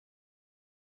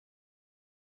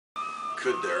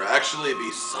Could there actually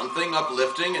be something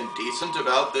uplifting and decent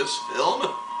about this film?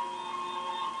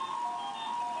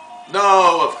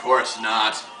 No, of course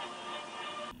not.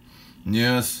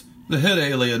 Yes, the head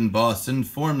alien boss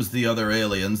informs the other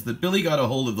aliens that Billy got a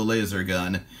hold of the laser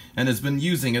gun and has been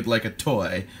using it like a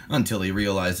toy until he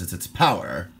realizes its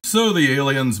power. So the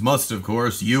aliens must, of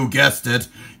course, you guessed it,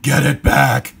 get it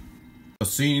back! A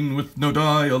scene with no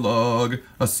dialogue,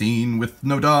 a scene with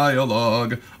no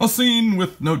dialogue, a scene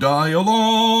with no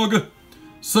dialogue.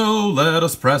 So let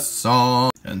us press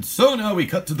on. And so now we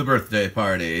cut to the birthday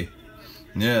party.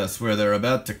 Yes, where they're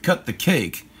about to cut the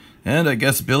cake. And I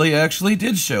guess Billy actually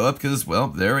did show up because, well,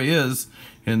 there he is,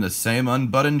 in the same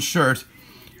unbuttoned shirt.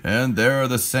 And there are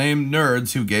the same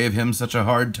nerds who gave him such a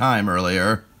hard time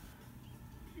earlier.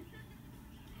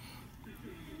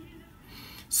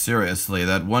 Seriously,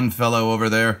 that one fellow over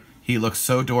there, he looks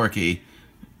so dorky.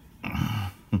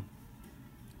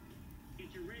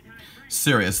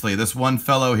 Seriously, this one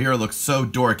fellow here looks so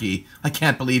dorky. I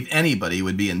can't believe anybody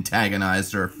would be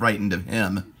antagonized or frightened of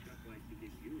him.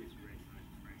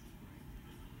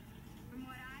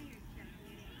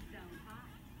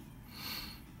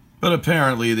 But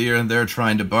apparently they're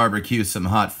trying to barbecue some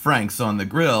hot franks on the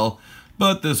grill,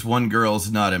 but this one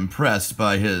girl's not impressed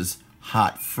by his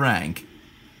hot frank.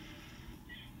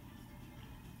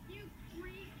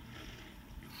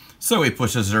 So he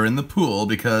pushes her in the pool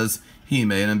because he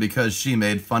made and because she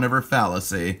made fun of her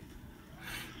fallacy.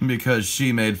 Because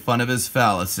she made fun of his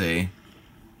fallacy.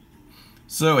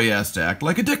 So he has to act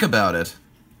like a dick about it.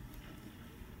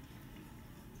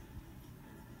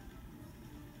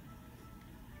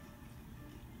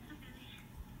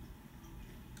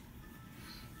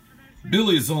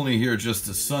 Billy's only here just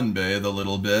to sunbathe a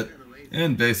little bit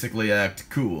and basically act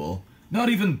cool, not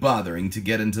even bothering to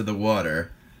get into the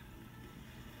water.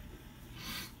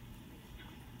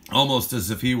 Almost as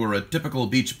if he were a typical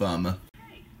beach bum.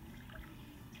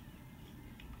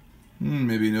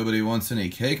 Maybe nobody wants any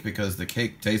cake because the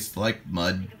cake tastes like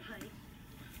mud.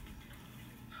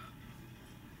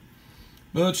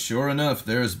 But sure enough,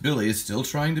 there's Billy still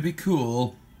trying to be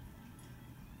cool.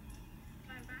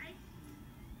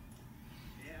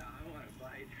 Yeah, I want a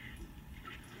bite.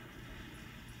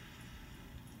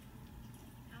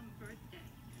 Some birthday.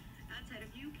 Outside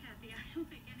of you, Kathy, I don't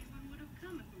think anyone would have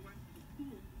come if it weren't for the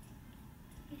pool.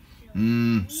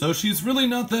 So she's really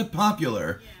not that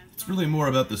popular. It's really more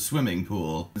about the swimming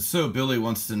pool. So Billy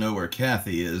wants to know where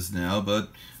Kathy is now, but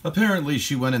apparently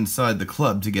she went inside the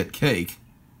club to get cake.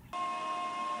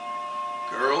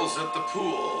 Girls at the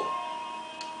pool.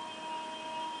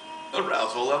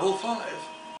 Arousal level 5.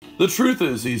 The truth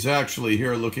is he's actually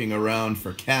here looking around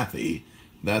for Kathy.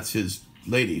 That's his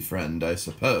lady friend, I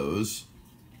suppose.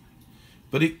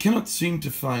 But he cannot seem to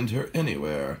find her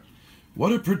anywhere.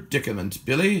 What a predicament,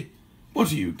 Billy! What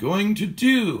are you going to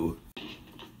do?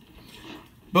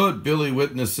 But Billy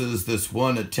witnesses this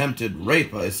one attempted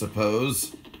rape, I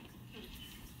suppose.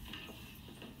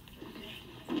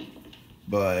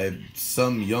 By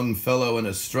some young fellow in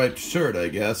a striped shirt, I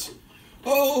guess.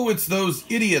 Oh, it's those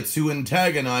idiots who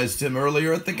antagonized him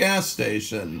earlier at the gas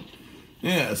station.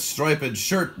 Yeah, striped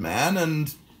shirt man,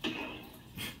 and...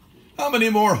 how many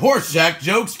more horsejack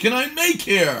jokes can I make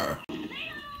here?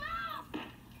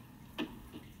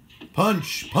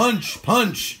 Punch, punch,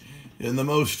 punch, in the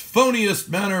most phoniest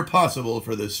manner possible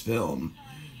for this film.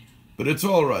 But it's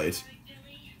all right.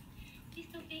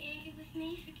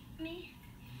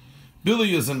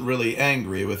 Billy isn't really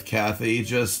angry with Kathy,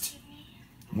 just,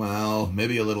 well,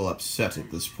 maybe a little upset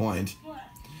at this point.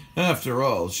 After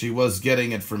all, she was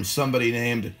getting it from somebody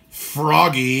named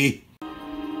Froggy.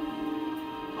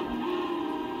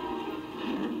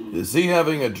 Is he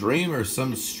having a dream or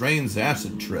some strange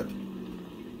acid trip?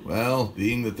 Well,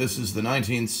 being that this is the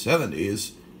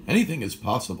 1970s, anything is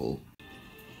possible.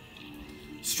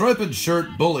 Striped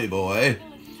shirt bully boy,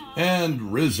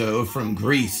 and Rizzo from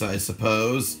Greece, I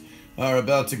suppose, are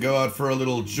about to go out for a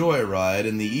little joyride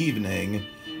in the evening,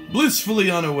 blissfully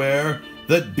unaware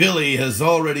that Billy has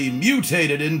already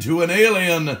mutated into an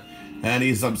alien, and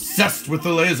he's obsessed with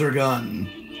the laser gun.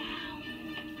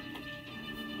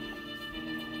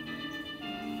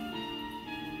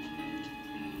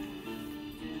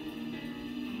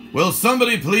 Will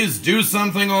somebody please do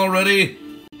something already?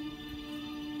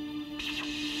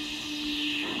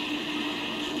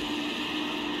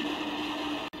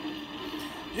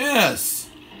 Yes,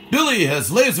 Billy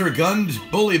has laser gunned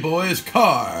Bully Boy's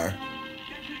car.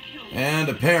 And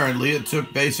apparently it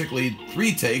took basically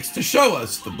 3 takes to show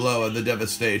us the blow and the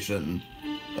devastation.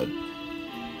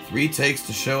 3 takes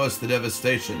to show us the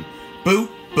devastation. Boop,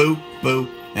 boop, boop,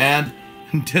 and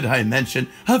Did I mention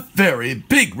a very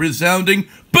big resounding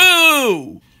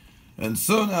boo? And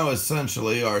so now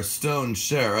essentially our Stone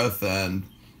Sheriff and,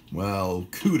 well,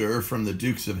 Cooter from the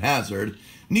Dukes of Hazzard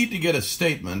need to get a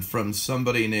statement from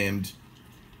somebody named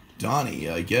Donnie,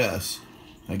 I guess.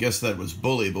 I guess that was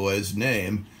Bully Boy's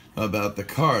name, about the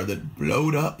car that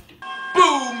blowed up.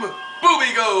 Boom!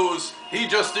 Booby goes! He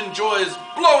just enjoys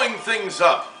blowing things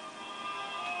up.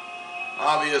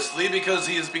 Obviously, because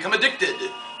he has become addicted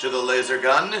to the laser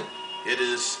gun. It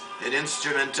is an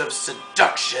instrument of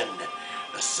seduction.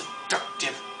 The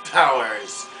seductive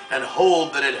powers and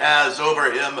hold that it has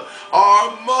over him are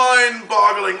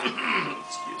mind-boggling.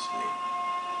 Excuse me.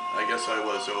 I guess I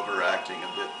was overacting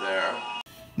a bit there.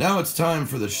 Now it's time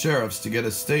for the sheriffs to get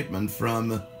a statement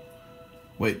from...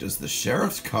 Wait, does the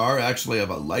sheriff's car actually have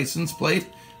a license plate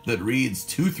that reads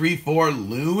 234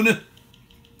 Loon?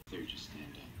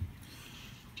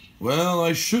 Well,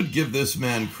 I should give this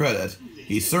man credit.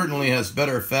 He certainly has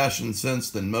better fashion sense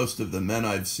than most of the men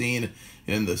I've seen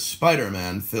in the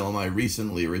Spider-Man film I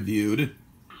recently reviewed.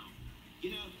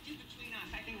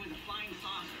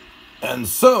 And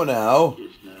so now,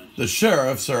 the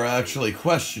sheriffs are actually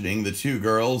questioning the two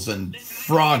girls and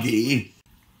Froggy.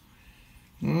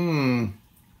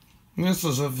 This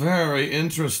is a very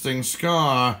interesting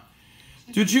scar.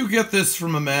 Did you get this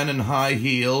from a man in high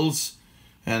heels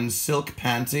and silk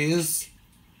panties,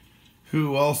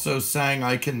 who also sang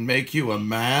I Can Make You a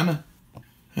Man?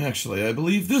 Actually, I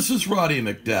believe this is Roddy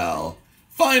McDowell.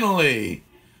 Finally!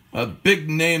 A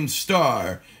big-name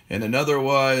star in an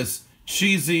otherwise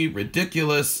cheesy,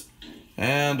 ridiculous,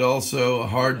 and also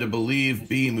hard-to-believe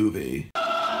B-movie.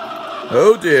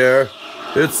 Oh dear,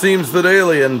 it seems that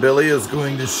Alien Billy is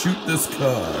going to shoot this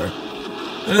car.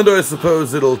 And I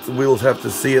suppose we'll have to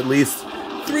see at least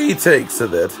 3 takes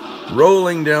of it,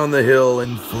 rolling down the hill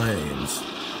in flames.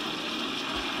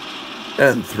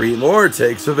 And 3 more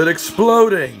takes of it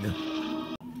exploding.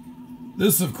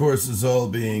 This, of course, is all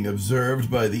being observed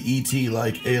by the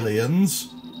E.T.-like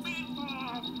aliens.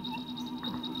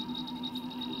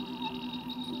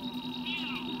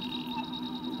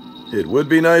 It would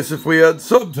be nice if we had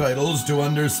subtitles to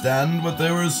understand what they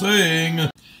were saying.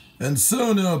 And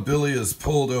so now Billy is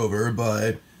pulled over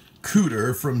by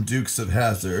Cooter from Dukes of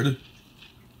Hazzard.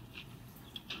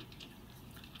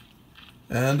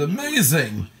 And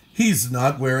amazing! He's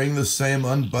not wearing the same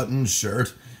unbuttoned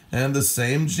shirt and the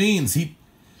same jeans.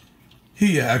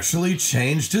 He actually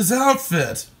changed his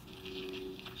outfit.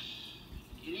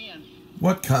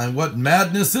 What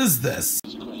madness is this?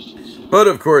 But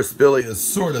of course Billy is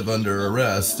sort of under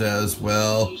arrest as,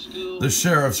 well, the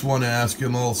sheriffs want to ask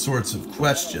him all sorts of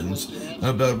questions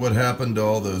about what happened to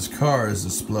all those cars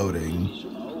exploding.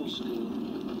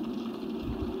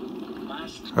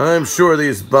 I'm sure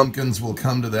these bumpkins will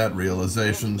come to that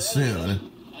realization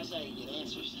soon.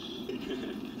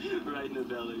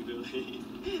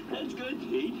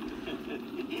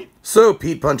 So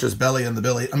Pete punches Billy in the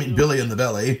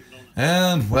belly,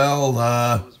 and, well,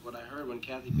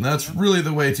 that's really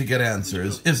the way to get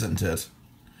answers, isn't it?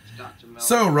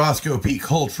 So Roscoe P.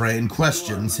 Coltrane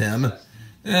questions him,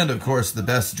 and of course the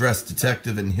best-dressed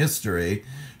detective in history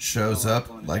shows up.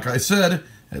 Like I said,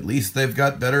 at least they've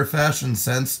got better fashion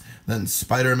sense than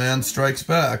Spider-Man Strikes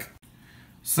Back.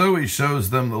 So he shows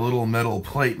them the little metal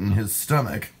plate in his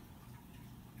stomach.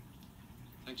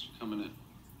 Thanks for coming in.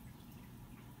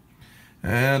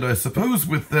 And I suppose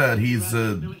with that he's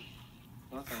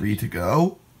free to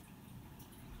go.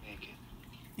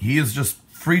 He is just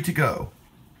free to go.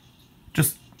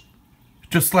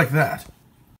 Just like that.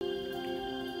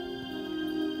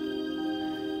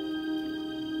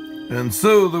 And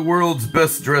so the world's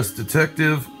best-dressed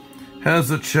detective has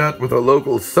a chat with a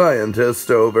local scientist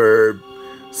over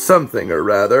something or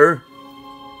rather.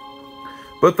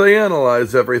 But they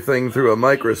analyze everything through a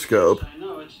microscope. I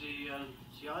know, it's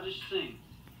the oddest thing.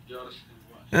 The oddest thing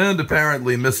what? And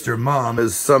apparently Mr. Mom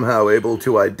is somehow able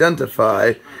to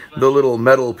identify the little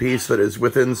metal piece that is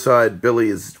within inside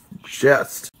Billy's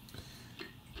chest.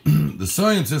 The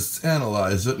scientists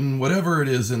analyze it, and whatever it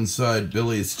is inside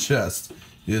Billy's chest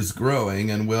is growing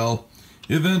and will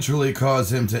eventually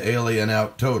cause him to alien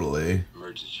out totally.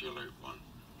 Emergency alert 1.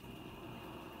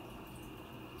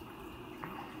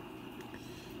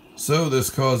 So this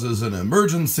causes an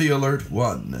emergency alert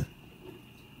 1.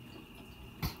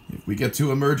 If we get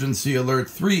to emergency alert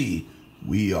 3,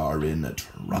 we are in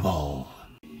trouble.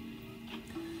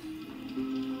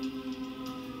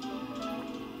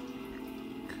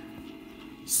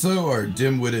 So our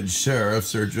dim-witted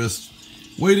sheriffs are just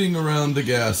waiting around the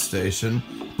gas station,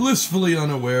 blissfully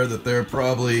unaware that they're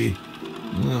probably,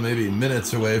 maybe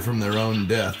minutes away from their own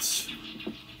deaths.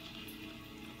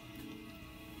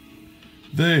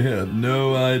 They have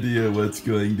no idea what's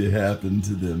going to happen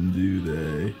to them, do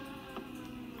they?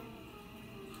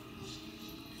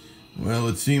 Well,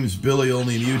 it seems Billy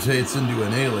only mutates into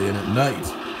an alien at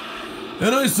night.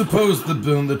 And I suppose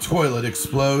the toilet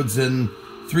explodes in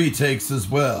 3 takes as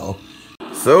well.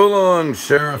 So long,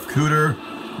 Sheriff Cooter.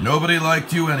 Nobody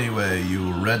liked you anyway, you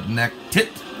redneck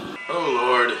tit. Oh,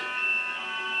 Lord.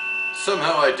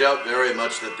 Somehow I doubt very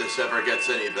much that this ever gets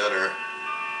any better.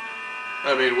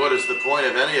 I mean, what is the point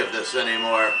of any of this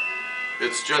anymore?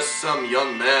 It's just some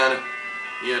young man,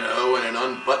 you know, in an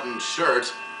unbuttoned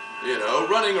shirt, you know,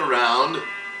 running around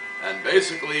and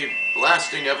basically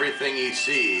blasting everything he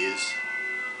sees.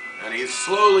 And he's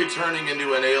slowly turning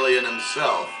into an alien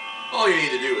himself. All you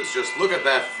need to do is just look at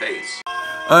that face.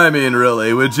 I mean,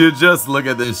 really, would you just look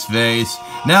at this face?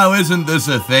 Now isn't this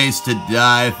a face to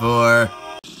die for?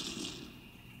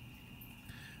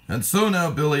 And so now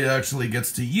Billy actually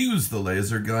gets to use the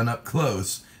laser gun up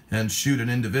close and shoot an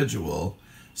individual.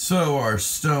 So our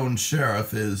stone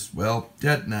sheriff is, well,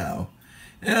 dead now.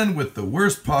 And with the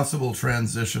worst possible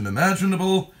transition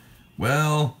imaginable,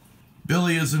 well,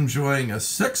 Billy is enjoying a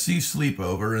sexy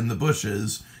sleepover in the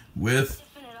bushes with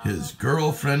his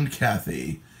girlfriend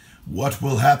Kathy. What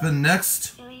will happen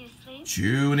next?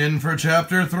 Tune in for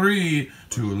Chapter 3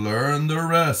 to learn the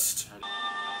rest.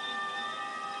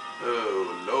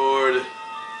 Oh, Lord.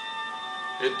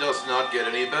 It does not get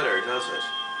any better, does it?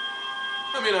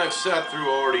 I mean, I've sat through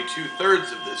already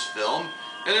 2/3 of this film,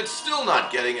 and it's still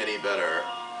not getting any better.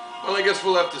 Well, I guess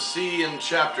we'll have to see in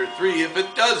Chapter 3 if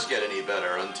it does get any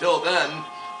better. Until then,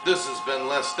 this has been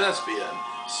Les Thespian,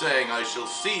 saying I shall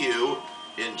see you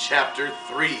in Chapter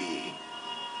 3.